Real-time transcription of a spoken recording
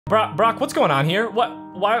Brock, what's going on here?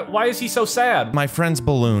 Why is he so sad? My friend's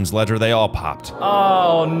balloons, Ledger, they all popped.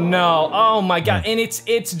 Oh no, oh my god, and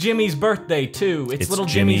it's Jimmy's birthday too. It's little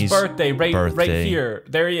Jimmy's birthday right here.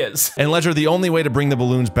 There he is. And Ledger, the only way to bring the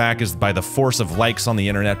balloons back is by the force of likes on the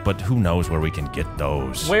internet, but who knows where we can get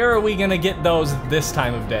those. Where are we gonna get those this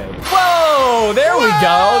time of day? Whoa, there we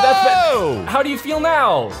go. How do you feel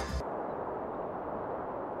now?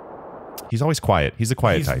 He's always quiet. He's a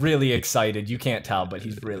quiet type. He's really excited. You can't tell, but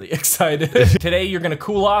he's really excited. Today, you're gonna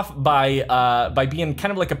cool off by being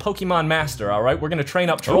kind of like a Pokemon master, all right? We're gonna train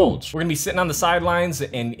up TROLLGE. We're gonna be sitting on the sidelines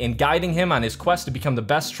and guiding him on his quest to become the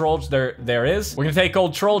best TROLLGE there is. We're gonna take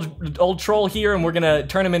old Troll here, and we're gonna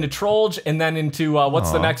turn him into TROLLGE, and then into,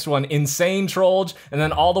 what's the next one? Insane TROLLGE, and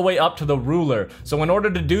then all the way up to the ruler. So in order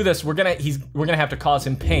to do this, we're gonna have to cause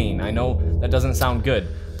him pain. I know that doesn't sound good,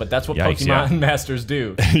 but that's what Pokemon masters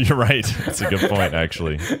do. You're right. That's a good point,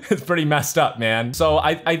 actually. It's pretty messed up, man. So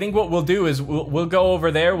I think what we'll do is we'll go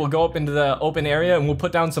over there, we'll go up into the open area, and we'll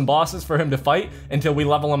put down some bosses for him to fight until we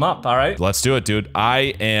level him up, all right? Let's do it, dude.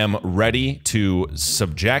 I am ready to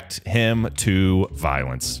subject him to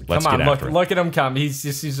violence. Let's get after it. Look at him come. He's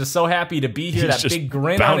just so happy to be here. That big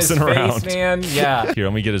grin on his face, man. Yeah. Here,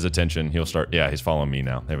 let me get his attention. He'll start. Yeah, he's following me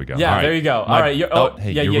now. There we go. Yeah, there you go. All right.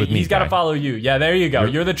 Hey, you're with me, he's got to follow you. Yeah, there you go.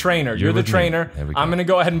 You're the trainer. You're the trainer. I'm gonna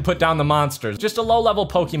go ahead and put down the monsters. Just a low-level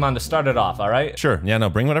Pokemon to start it off, all right? Sure. Yeah, no,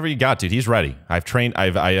 bring whatever you got, dude. He's ready. I've trained.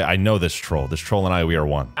 I know this troll. This troll and I, we are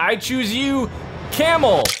one. I choose you,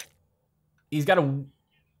 Camel. He's got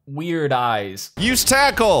weird eyes. Use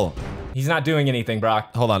tackle. He's not doing anything,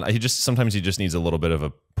 Brock. Hold on. Sometimes he just needs a little bit of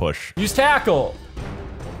a push. Use tackle.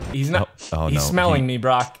 He's not. He's smelling me,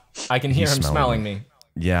 Brock. I can hear him smelling me.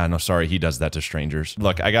 Yeah, no, sorry, he does that to strangers.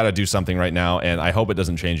 Look, I gotta do something right now, and I hope it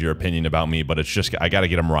doesn't change your opinion about me, but it's just, I gotta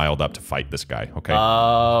get him riled up to fight this guy, okay?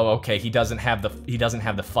 Oh, okay, he doesn't have the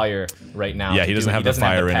fire right now. Yeah, he doesn't have the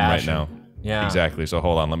fire in him right now. Yeah. Exactly, so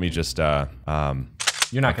hold on, let me just, You're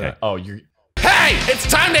not gonna, you're... Hey, it's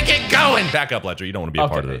time to get going! Back up, Ledger, you don't want to be a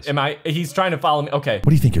part of this. He's trying to follow me, okay. What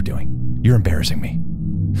do you think you're doing? You're embarrassing me.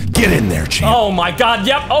 Get in there, champ. Oh my god,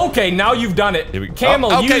 yep, okay, now you've done it.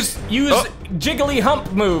 Camel, use jiggly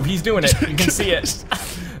hump move. He's doing it, you can see it.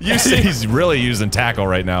 You see, he's really using tackle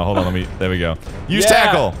right now. Hold on, there we go. Use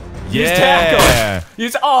tackle. Use tackle.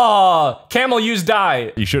 Camel, use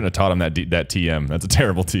die. You shouldn't have taught him that TM. That's a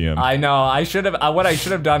terrible TM. I know, I should have, what I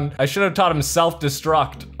should have done, I should have taught him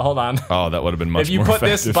self-destruct. Hold on. Oh, that would have been much more effective. If you put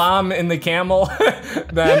this bomb in the camel,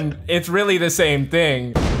 then it's really the same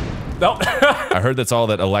thing. Nope. I heard that's all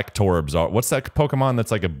that Electorbs are. What's that Pokemon that's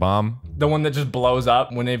like a bomb? The one that just blows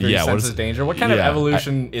up whenever he senses danger. What kind of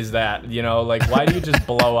evolution is that? You know, like, why do you just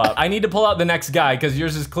blow up? I need to pull out the next guy, because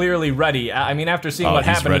yours is clearly ready. I mean, after seeing what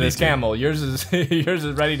happened to this camel, yours is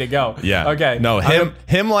ready to go. Yeah. Okay. No,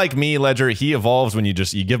 him like me, Ledger, he evolves when you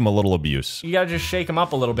give him a little abuse. You gotta just shake him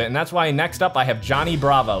up a little bit, and that's why next up I have Johnny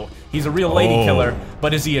Bravo. He's a real lady killer,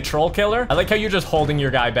 but is he a troll killer? I like how you're just holding your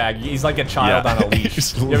guy back. He's like a child on a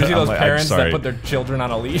leash. You ever see those parents that put their children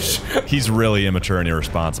on a leash? He's really immature and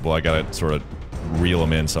irresponsible. I gotta sort of reel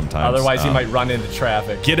him in sometimes. Otherwise, he might run into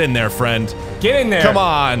traffic. Get in there, friend. Get in there. Come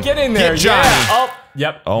on. Get in there. Get Johnny. Yeah. Oh,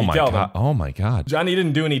 yep. Oh my god. Oh my god. Johnny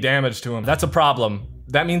didn't do any damage to him. That's a problem.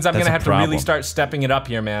 That means I'm gonna have to really start stepping it up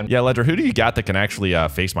here, man. Yeah, Ledger, who do you got that can actually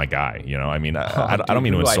face my guy? You know, I mean, I don't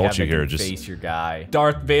mean to insult you here. Just face your guy.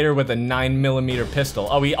 Darth Vader with a 9mm pistol.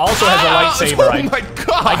 Oh, he also has a lightsaber. Oh my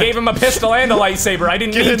god! I gave him a pistol and a lightsaber. I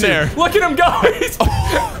didn't mean to. There. Look at him go.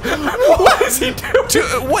 What is he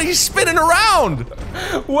doing? What? He's spinning around.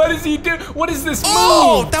 What does he do? What is this move?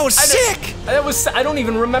 Oh, that was sick. I don't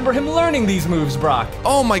even remember him learning these moves, Brock.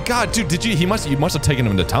 Oh my god, dude! You must have taken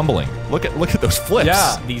him to tumbling. Look at those flips.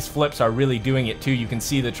 Yeah, these flips are really doing it too. You can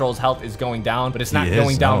see the troll's health is going down, but it's not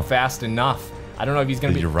going down fast enough. I don't know if he's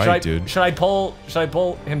gonna be. You're right, dude. Should I pull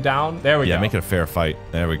him down? There we go. Yeah, make it a fair fight.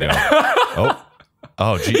 There we go.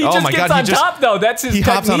 Oh, gee. He just gets on top, though. That's his technique,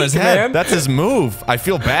 He hops on his head. Man. That's his move. I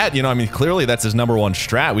feel bad. You know, I mean, clearly that's his #1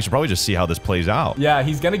 strat. We should probably just see how this plays out. Yeah,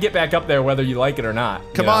 he's gonna get back up there whether you like it or not.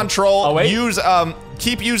 Come on, troll. Oh, wait.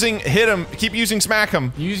 Keep using, hit him. Keep using smack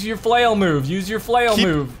him. Use your flail move. Use your flail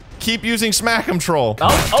move. Keep using smack him, troll.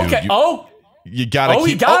 Oh, okay. You gotta keep.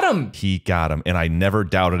 He got him. He got him, and I never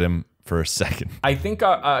doubted him for a second. I think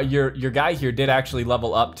your guy here did actually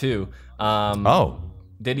level up too.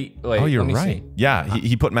 Did he? Wait, oh, you're right. Yeah,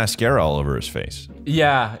 he put mascara all over his face.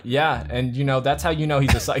 Yeah, and you know that's how you know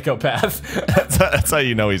he's a psychopath. that's how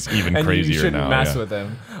you know he's even crazier now. And you shouldn't mess with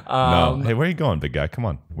him. No, hey, where are you going, big guy? Come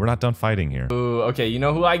on, we're not done fighting here. Ooh, okay, you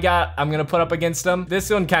know who I got? I'm gonna put up against him.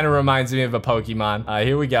 This one kind of reminds me of a Pokemon.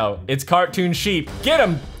 Here we go. It's Cartoon Sheep. Get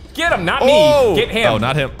him! Get him, not Oh! me. Get him. Oh,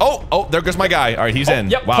 not him. Oh, there goes my guy. All right, he's in.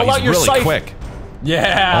 Yep, wow, pull out he's your really scythe. quick.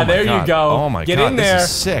 Yeah, Oh there God. you go. Oh my Get God, in there. this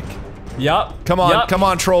is sick. Yep. Come on, yep. come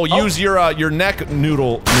on, troll. Use your neck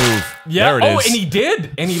noodle move. Yeah. There it is. Oh, and he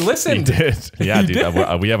did, and he listened. He did. Yeah, He dude.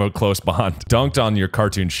 did. We have a close bond. Dunked on your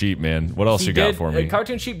cartoon sheep, man. What else you got for me?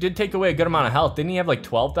 Cartoon Sheep did take away a good amount of health. Didn't he have like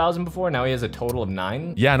 12,000 before? Now he has a total of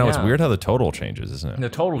 9. Yeah, no, it's weird how the total changes, isn't it? The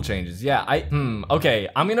total changes. Yeah. Okay.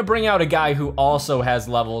 I'm gonna bring out a guy who also has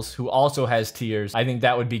levels, who also has tiers. I think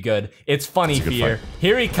that would be good. It's funny fear.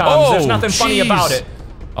 Here he comes. Oh, There's nothing funny about it.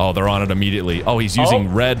 Oh, they're on it immediately. Oh, he's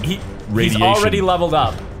using red radiation. He's already leveled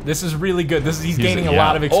up. This is really good. He's gaining a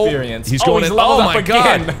lot of experience. He's going in. leveled Oh up my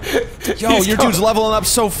again. God. Yo, your dude's leveling up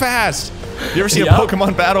so fast. You ever see a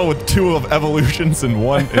Pokemon battle with 2 of evolutions and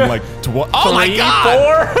 1 in like oh my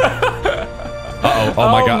God! 4? Uh-oh.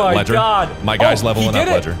 Oh my God, my Ledger. God. My guy's leveling up,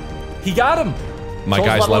 Ledger. He got him. My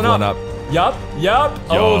guy's leveling up. Yup. Yo.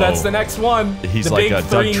 Oh, that's the next one. He's the like big a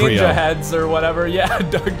 3 Doug Trio. ninja heads or whatever. Yeah,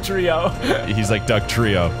 Doug Trio. He's like Doug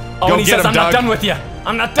Trio. Oh, Go and he get says, him, I'm not done with you.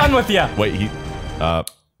 I'm not done with you. Wait, he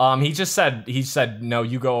said, no,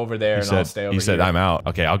 you go over there and I'll stay over here. He said, I'm out.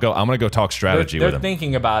 Okay, I'm gonna go talk strategy with him. They're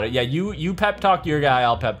thinking about it. Yeah, you pep talk your guy,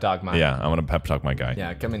 I'll pep talk mine. Yeah, I'm gonna pep talk my guy.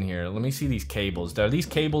 Yeah, come in here. Let me see these cables. Are these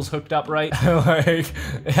cables hooked up right? Like,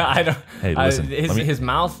 yeah, I don't. Hey, listen. His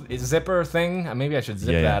mouth zipper thing. Maybe I should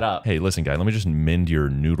zip that up. Hey, listen, guy. Let me just mend your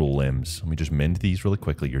noodle limbs. Let me just mend these really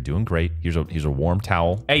quickly. You're doing great. Here's a warm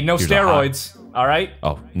towel. Hey, no steroids. All right.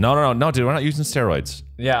 Oh no, dude. We're not using steroids.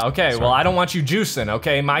 Yeah, okay. Sorry. Well, I don't want you juicing,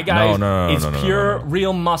 okay? My guy is pure,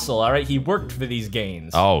 real muscle, all right? He worked for these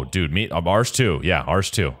gains. Oh, dude, ours too. Yeah,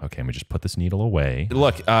 ours too. Okay, let me just put this needle away.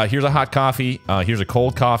 Look, here's a hot coffee. Here's a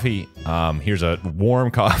cold coffee. Here's a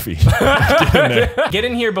warm coffee. Get in there. Get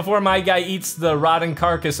in here before my guy eats the rotten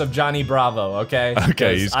carcass of Johnny Bravo, okay?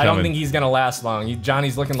 Okay, he's coming. I don't think he's gonna last long.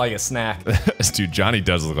 Johnny's looking like a snack. Dude, Johnny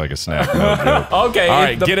does look like a snack. No joke. Okay, all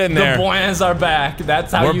right, get in there. The boys are back.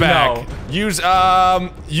 That's how We're back. know.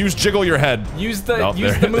 Use jiggle your head. Use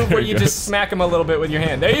the move where you just smack him a little bit with your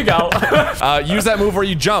hand. There you go. Use that move where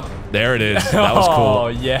you jump. There it is. That was cool. Oh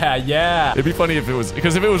yeah. It'd be funny if it was,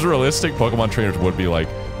 because if it was realistic, Pokemon trainers would be like,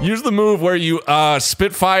 use the move where you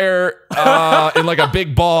spit fire in like a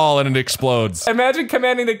big ball and it explodes. Imagine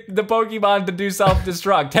commanding the Pokemon to do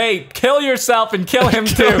self-destruct. Hey, kill yourself and kill him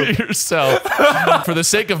too. Kill yourself. For the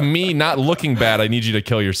sake of me not looking bad, I need you to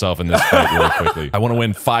kill yourself in this fight really quickly. I want to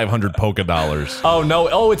win 500 Poké Dollars. Oh no!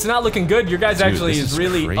 Oh, it's not looking good. Your guy's actually is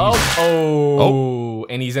really. Crazy. Oh,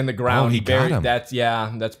 and he's in the ground. Oh, he got him.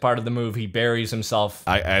 That's part of the move. He buries himself.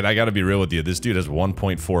 I got to be real with you. This dude has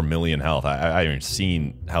 1.4 million health. I haven't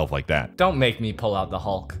seen health like that. Don't make me pull out the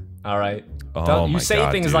Hulk. All right. Oh you say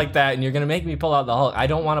God, things dude. like that, and you're gonna make me pull out the Hulk. I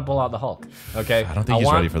don't want to pull out the Hulk. Okay. I don't think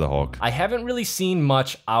he's ready for the Hulk. I haven't really seen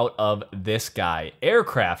much out of this guy,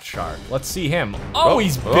 Aircraft Shark. Let's see him. Oh,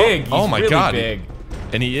 he's big. He's my really God. big.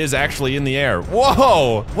 And he is actually in the air.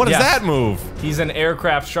 Whoa! What is that move? He's an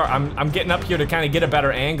aircraft shark. I'm getting up here to kind of get a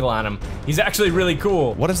better angle on him. He's actually really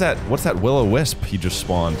cool. What is that? What's that Will-O-Wisp he just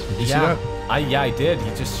spawned? Did you see that? I did. He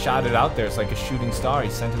just shot it out there. It's like a shooting star. He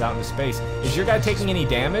sent it out into space. Is your guy taking any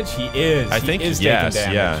damage? He is. I think he is yes,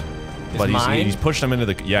 taking damage. yeah. But he's pushing him into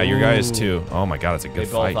the. Yeah, your guy is too. Oh my God, it's a good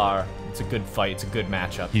fight. They both are. It's a good fight. It's a good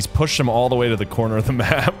matchup. He's pushed him all the way to the corner of the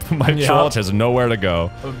map. My Trolge has nowhere to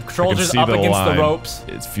go. Trolge is up against the ropes.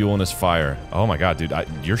 It's fueling his fire. Oh my God, dude.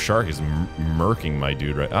 Your shark is murking my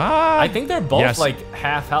dude right. I think they're both like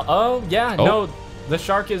half health. Oh yeah, no. The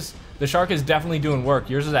shark is definitely doing work.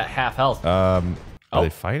 Yours is at half health. Are they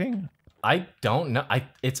fighting? I don't know.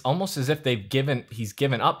 It's almost as if he's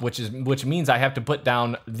given up, which means I have to put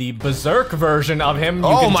down the berserk version of him. You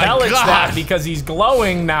can tell it's that because he's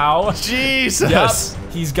glowing now. Jesus.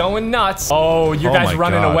 Yep, he's going nuts. Oh, your guy's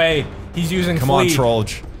running away. He's using Come on,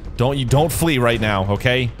 Trolge. Don't flee right now,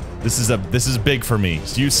 okay? This is big for me.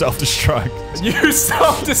 Use self-destruct. Use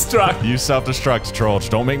self-destruct. Use self-destruct, Trolge.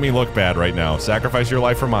 Don't make me look bad right now. Sacrifice your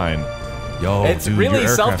life for mine. Yo, it's dude, really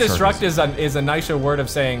self-destruct is a nicer word of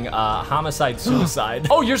saying homicide, suicide.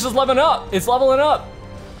 Oh, yours is leveling up. It's leveling up.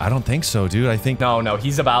 I don't think so, dude. I think no.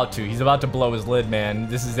 He's about to. He's about to blow his lid, man.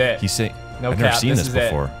 This is it. He's saying. No I've cap. never seen this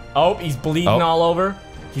before. Oh, he's bleeding all over.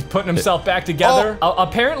 He's putting himself back together.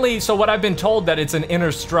 Apparently, so what I've been told that it's an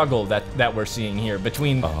inner struggle that we're seeing here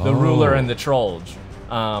between the ruler and the Trolge.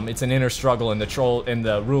 It's an inner struggle, and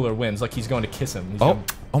the ruler wins. Like he's going to kiss him.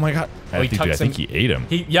 Oh my God! I think he ate him.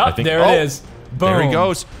 There it is. Boom. There he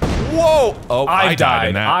goes. Whoa! Oh, I died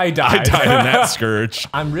in that. I died. I died in that scourge.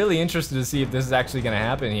 I'm really interested to see if this is actually gonna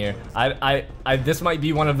happen here. This might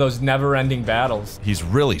be one of those never-ending battles. He's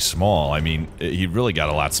really small. I mean, he really got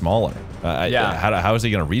a lot smaller. Yeah. How is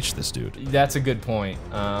he gonna reach this dude? That's a good point.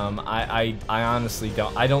 I honestly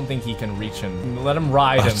don't. I don't think he can reach him. Let him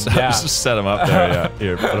ride him. Yeah. Just set him up there. Yeah.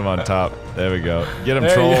 Here, put him on top. There we go. Get him,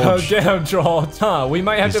 there Troll. You go. Get him, Troll. Huh? We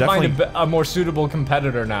might have He's to find a more suitable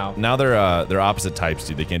competitor now. Now they're opposite types,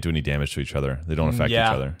 dude. They can't do any damage to each other. They don't affect each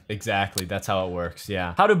other. Exactly. That's how it works.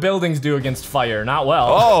 Yeah. How do buildings do against fire? Not well.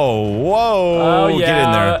 Oh, whoa! Oh yeah. Get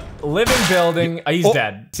in there. Living building. He's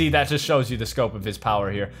dead. See, that just shows you the scope of his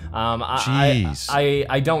power here. Jeez.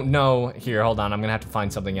 I don't know. Here, hold on. I'm gonna have to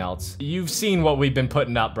find something else. You've seen what we've been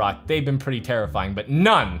putting up, Brock. They've been pretty terrifying, but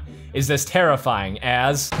none is as terrifying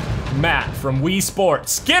as Matt from Wii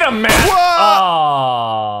Sports. Get him, Matt!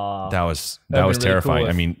 Oh, that was really terrifying. Cool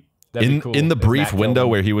I mean, in the brief window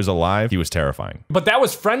where he was alive, he was terrifying. But that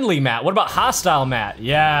was friendly Matt. What about hostile Matt?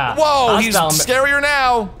 Yeah. Whoa, he's scarier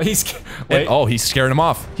now. Wait. Oh, he's scaring him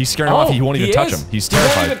off. He's scaring him off. He won't even touch him. He's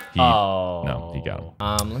terrified. No, he got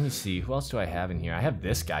him. Let me see. Who else do I have in here? I have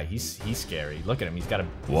this guy. He's scary. Look at him. He's got a.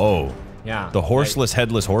 Whoa. Yeah. The horseless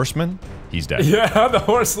headless horseman. He's dead. Yeah, the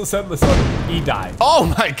horseless headless horseman. He died. Oh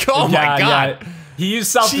my god. Oh my god. Yeah. He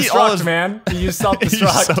used self-destruct, man. He used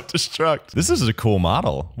self-destruct. Self-destruct. This is a cool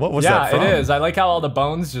model. What was that from? Yeah, it is. I like how all the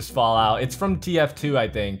bones just fall out. It's from TF2, I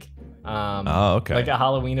think. Oh, okay. Like a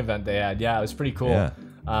Halloween event they had. Yeah, it was pretty cool. Yeah.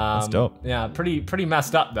 That's dope. Yeah, pretty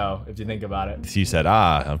messed up though, if you think about it. He said,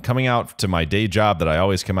 I'm coming out to my day job that I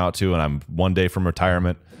always come out to, and I'm one day from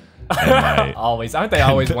retirement. Always. Aren't they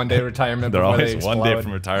always one day retirement? They're always one day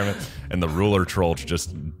from retirement, and the ruler troll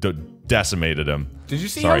just decimated him. Did you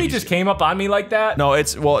see how he just came up on me like that? No,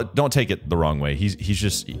 well, don't take it the wrong way.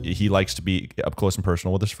 He likes to be up close and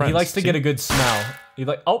personal with his friends. He likes to get a good smell.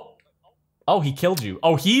 Oh, he killed you.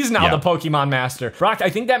 Oh, he's now the Pokemon Master. Brock, I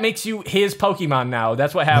think that makes you his Pokemon now.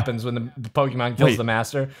 That's what happens when the Pokemon kills the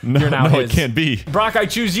Master. You're now his. It can't be. Brock, I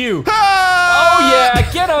choose you. Oh,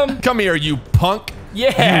 yeah, get him. Come here, you punk.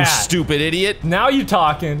 Yeah. You stupid idiot. Now you're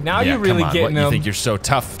talking. Now you're really getting him. You think you're so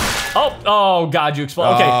tough? Oh, God, you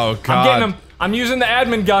explode. Okay, oh, God. I'm getting him. I'm using the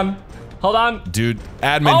admin gun. Hold on. Dude,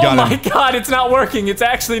 admin gun. Oh, my God, it's not working. It's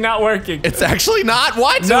actually not working. It's actually not?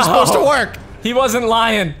 What? No. It was supposed to work. He wasn't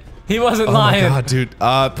lying. He wasn't lying. Oh, my God, dude.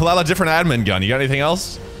 Pull out a different admin gun. You got anything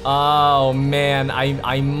else? Oh, man.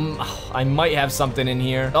 I might have something in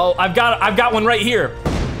here. Oh, I've got one right here.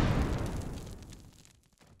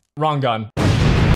 Wrong gun.